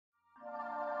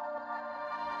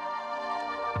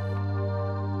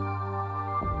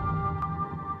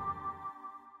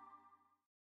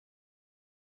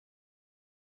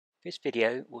This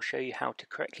video will show you how to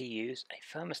correctly use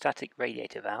a thermostatic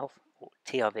radiator valve, or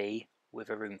TRV, with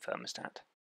a room thermostat.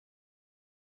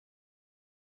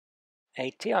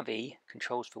 A TRV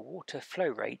controls the water flow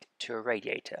rate to a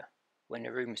radiator. When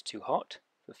the room is too hot,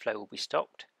 the flow will be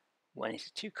stopped. When it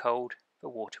is too cold, the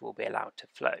water will be allowed to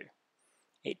flow.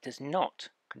 It does not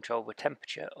control the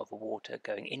temperature of the water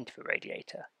going into the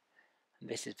radiator. And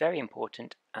this is very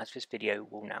important, as this video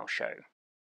will now show.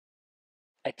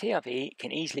 A TRV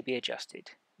can easily be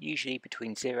adjusted, usually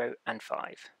between 0 and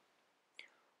 5.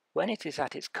 When it is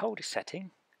at its coldest setting,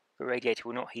 the radiator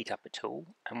will not heat up at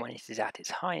all, and when it is at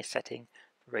its highest setting,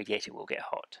 the radiator will get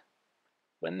hot.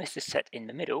 When this is set in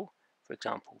the middle, for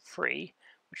example 3,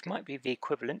 which might be the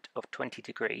equivalent of 20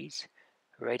 degrees,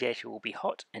 the radiator will be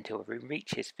hot until the room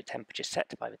reaches the temperature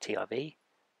set by the TRV,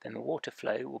 then the water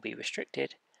flow will be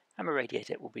restricted and the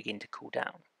radiator will begin to cool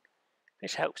down.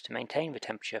 This helps to maintain the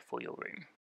temperature for your room.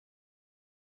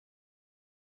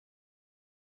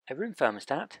 A room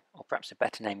thermostat, or perhaps a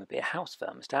better name would be a house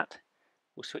thermostat,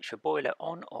 will switch the boiler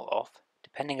on or off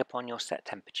depending upon your set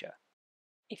temperature.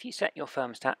 If you set your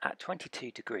thermostat at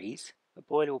 22 degrees, the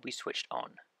boiler will be switched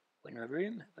on. When the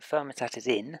room the thermostat is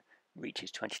in reaches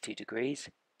 22 degrees,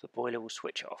 the boiler will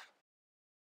switch off.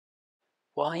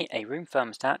 Why a room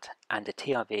thermostat and a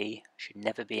TRV should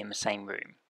never be in the same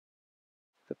room.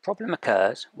 The problem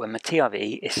occurs when the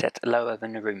TRV is set lower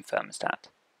than the room thermostat.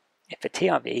 If the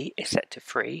TRV is set to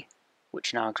 3,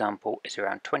 which in our example is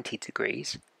around 20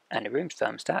 degrees, and the room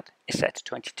thermostat is set to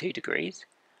 22 degrees,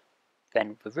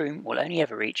 then the room will only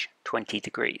ever reach 20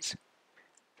 degrees.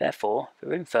 Therefore, the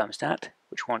room thermostat,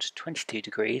 which wants 22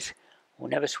 degrees, will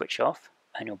never switch off,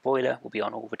 and your boiler will be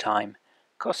on all the time,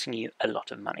 costing you a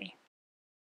lot of money.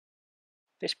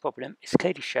 This problem is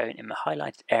clearly shown in the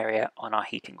highlighted area on our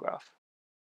heating graph.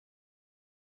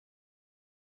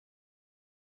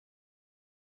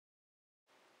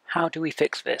 How do we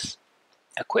fix this?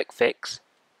 A quick fix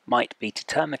might be to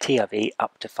turn the TRV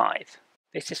up to 5.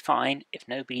 This is fine if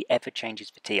nobody ever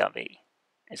changes the TRV.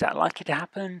 Is that likely to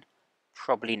happen?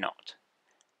 Probably not.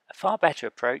 A far better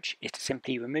approach is to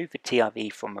simply remove the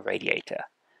TRV from the radiator.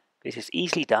 This is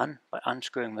easily done by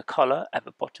unscrewing the collar at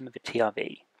the bottom of the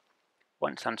TRV.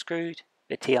 Once unscrewed,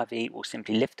 the TRV will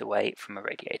simply lift away from the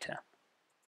radiator.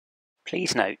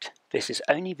 Please note, this is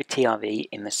only the TRV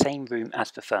in the same room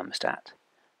as the thermostat.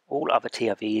 All other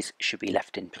TRVs should be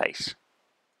left in place.